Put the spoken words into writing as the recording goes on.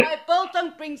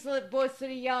Biltong brings the boys to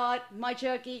the yard. My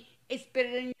jerky is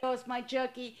better than yours. My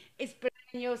jerky is better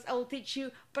than yours. I will teach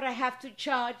you, but I have to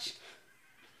charge.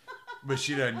 But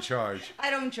she doesn't charge. I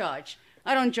don't charge.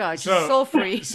 I don't charge. So- It's all free.